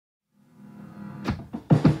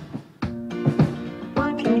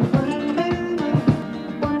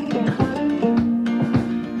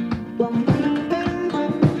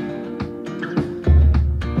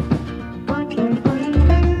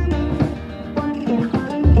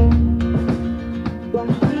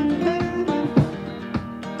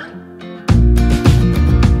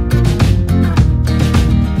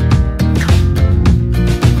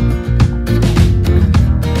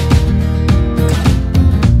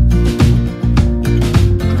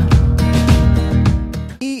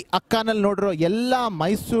ಅಕ್ಕನಲ್ಲಿ ನೋಡಿರೋ ಎಲ್ಲ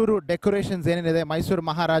ಮೈಸೂರು ಡೆಕೋರೇಷನ್ಸ್ ಏನೇನಿದೆ, ಮೈಸೂರು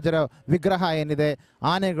ಮಹಾರಾಜರ ವಿಗ್ರಹ ಏನಿದೆ,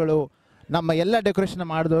 ಆನೆಗಳು, ನಮ್ಮ ಎಲ್ಲ ಡೆಕೋರೇಷನ್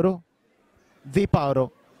ಮಾಡಿದವರು ದೀಪಾ ಅವರು.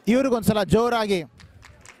 ಇವ್ರಿಗೊಂದ್ಸಲ ಜೋರಾಗಿ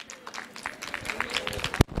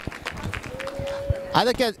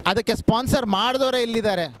ಅದಕ್ಕೆ ಸ್ಪಾನ್ಸರ್ ಮಾಡಿದವರೇ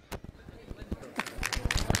ಇಲ್ಲಿದ್ದಾರೆ.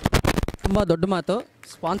 ತುಂಬ ದೊಡ್ಡ ಮಾತು.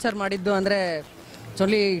 ಸ್ಪಾನ್ಸರ್ ಮಾಡಿದ್ದು ಅಂದರೆ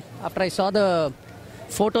only after I saw the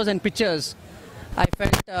photos and pictures I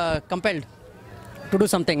felt compelled to do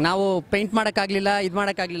something. ನಾವು ಪೇಂಟ್ ಮಾಡೋಕ್ಕಾಗಲಿಲ್ಲ, ಇದು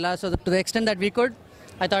ಮಾಡೋಕ್ಕಾಗಲಿಲ್ಲ. So to the extent that we could,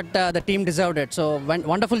 I thought the team deserved it. So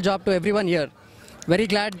wonderful job to every one here. Very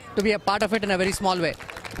glad to be a part of it in a very small way.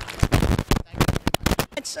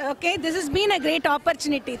 Okay, this has been a great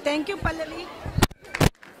opportunity. Thank you, Pallavi.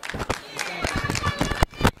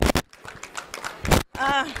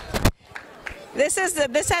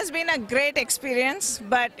 This has been a great experience,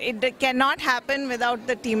 but it cannot happen without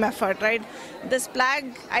the team effort, right? This flag,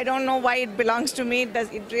 I don't know why it belongs to me.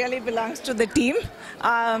 It really belongs to the team.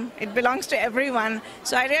 It belongs to everyone.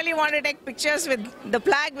 So I really want to take pictures with the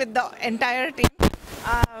flag with the entire team.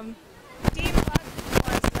 Teamwork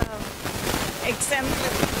was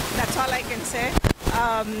exemplary. That's all I can say.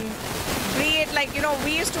 Be it like,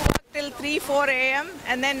 we used to work till 3-4 a.m.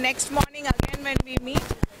 and then next morning again when we meet,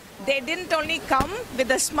 they didn't only come with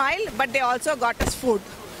a smile, but they also got us food.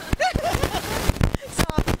 So,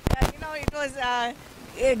 it was a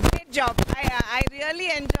great job. I really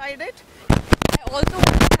enjoyed it. I also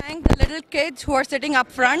want to thank the little kids who are sitting up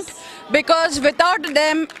front, because without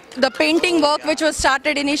them, the painting work which was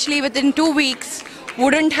started initially within 2 weeks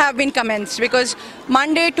wouldn't have been commenced, because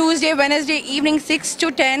Monday, Tuesday, Wednesday evening 6 to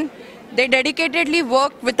 10, they dedicatedly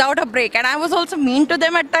worked without a break. And I was also mean to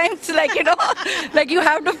them at times, like, like you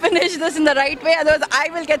have to finish this in the right way, otherwise I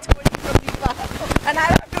will get scolded from Deepa and I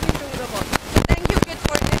have to redo the work. So thank you kids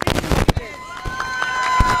for everything you did.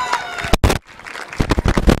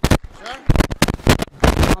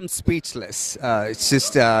 I'm speechless. It's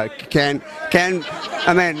just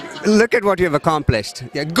I mean, look at what you have accomplished.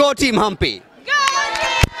 Yeah, go Team Humpy.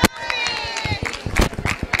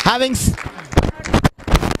 Having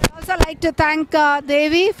also like to thank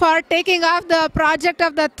Devi for taking off the project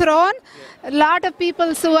of the throne. A lot of people,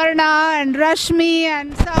 Suvarna and Rashmi and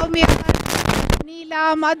Soumya, Neela,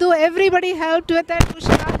 Madhu, everybody helped with it.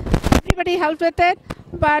 Usha, everybody helped with it.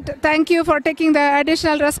 But thank you for taking the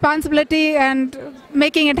additional responsibility and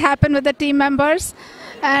making it happen with the team members.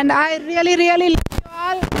 And I really, really love you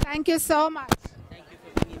all. Thank you so much.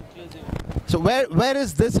 So where is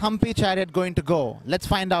this Humpy chariot going to go? Let's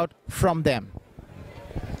find out from them.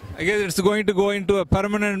 I guess it's going to go into a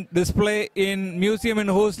permanent display in museum in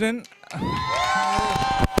Houston.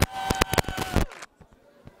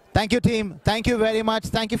 Thank you, team. Thank you very much.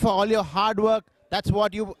 Thank you for all your hard work. That's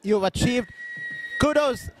what you've achieved.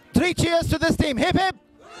 Kudos. 3 cheers to this team. Hip hip.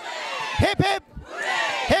 Hip hip.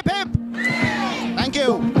 Hip hip. Thank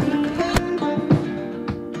you.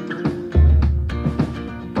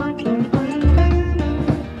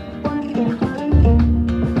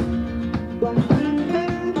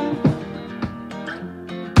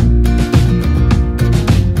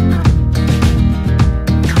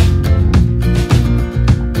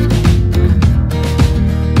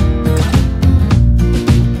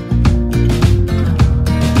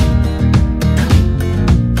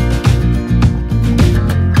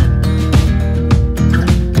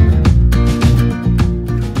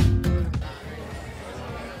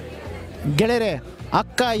 ಗೆಳೆಯರೆ,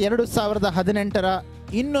 ಅಕ್ಕ 2018ರ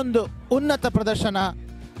ಇನ್ನೊಂದು ಉನ್ನತ ಪ್ರದರ್ಶನ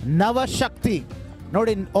ನವಶಕ್ತಿ.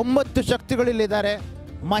 ನೋಡಿ, 9 ಶಕ್ತಿಗಳಿಲ್ಲಿದ್ದಾರೆ.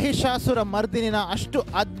 ಮಹಿಷಾಸುರ ಮರ್ದಿನಿನ ಅಷ್ಟು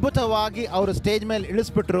ಅದ್ಭುತವಾಗಿ ಅವರು stage ಮೇಲೆ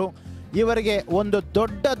ಇಳಿಸ್ಬಿಟ್ರು. ಇವರಿಗೆ ಒಂದು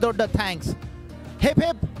ದೊಡ್ಡ ದೊಡ್ಡ thanks. Hip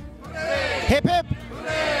hip hip hip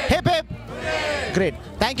hip hip. Great.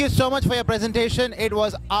 Thank you so much for your presentation. It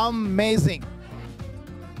was amazing.